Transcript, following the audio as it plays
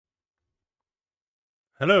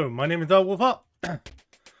Hello, my name is Wolfhart, and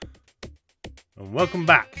welcome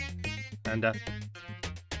back. And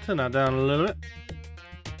turn that down a little bit.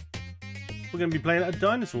 We're going to be playing A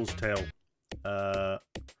Dinosaurs Tale, a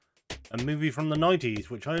movie from the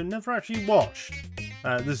 90s, which I never actually watched.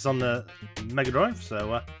 This is on the Mega Drive,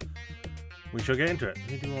 so we shall get into it.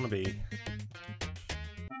 Who do you want to be?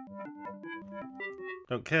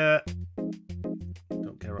 Don't care.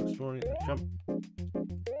 Don't care about exploring. Jump.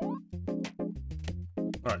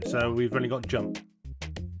 Alright, so we've only got jump.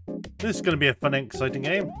 This is going to be a fun and exciting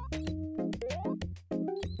game.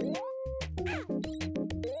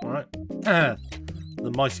 Alright.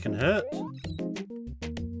 The mice can hurt.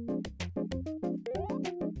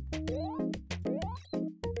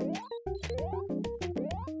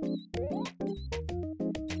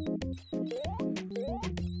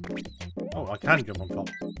 Oh, I can jump on top.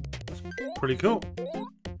 That's pretty cool.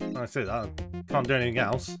 I say that. I can't do anything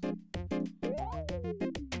else.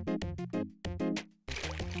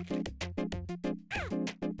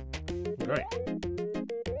 Great.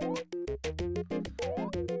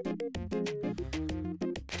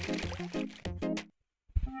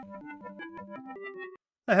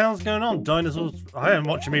 The hell's going on? Dinosaurs? I haven't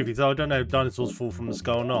watched a movie, so I don't know if dinosaurs fall from the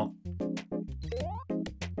sky or not.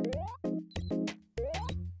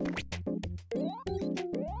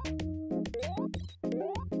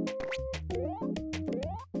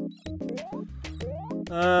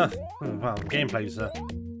 Well, the gameplay's a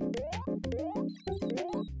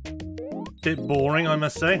bit boring, I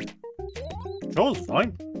must say. Control's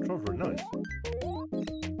fine. Control's really nice.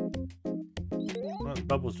 Well, the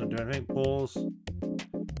bubbles don't do anything. Pause.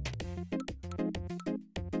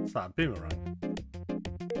 What's that? A boomerang?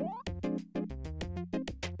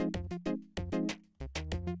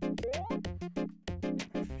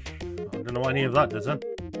 I don't know what any of that does then.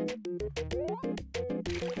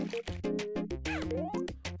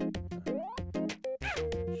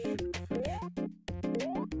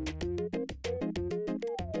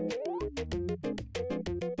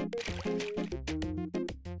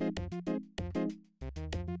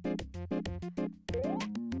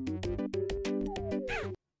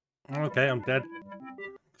 Okay, I'm dead.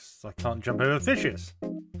 I can't jump over fishes.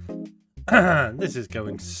 This is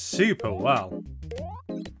going super well.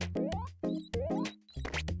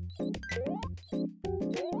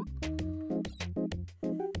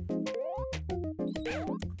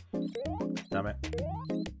 Damn it.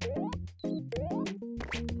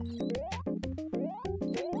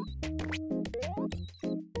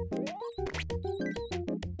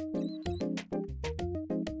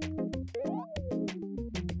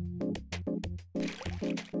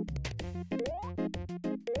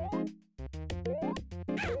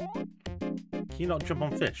 Can you not jump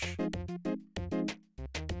on fish?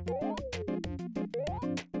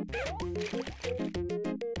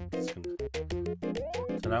 This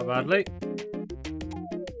can turn out badly.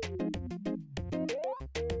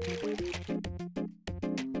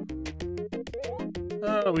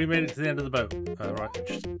 Oh, we made it to the end of the boat. Right,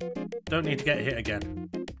 just don't need to get hit again.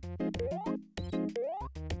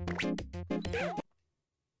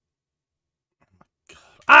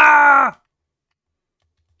 Ah!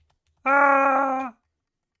 Ah!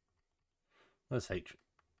 Let's hatred.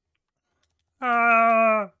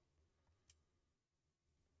 Ah!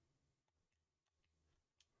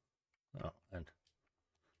 Oh, end.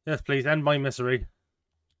 Yes, please, end my misery.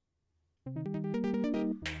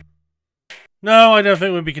 No, I don't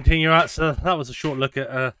think we'll be continuing that. So that was a short look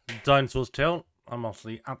at Dinosaurs Tale. I'm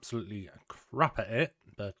obviously absolutely crap at it,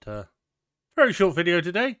 but very short video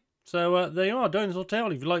today. So there you are, Dinosaur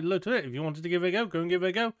Tale. If you like the look of it, if you wanted to give it a go, go and give it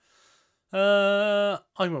a go. I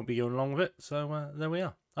won't be going along with it, so there we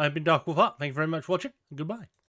are. I've been Dark Wolfhart. Thank you very much for watching, and goodbye.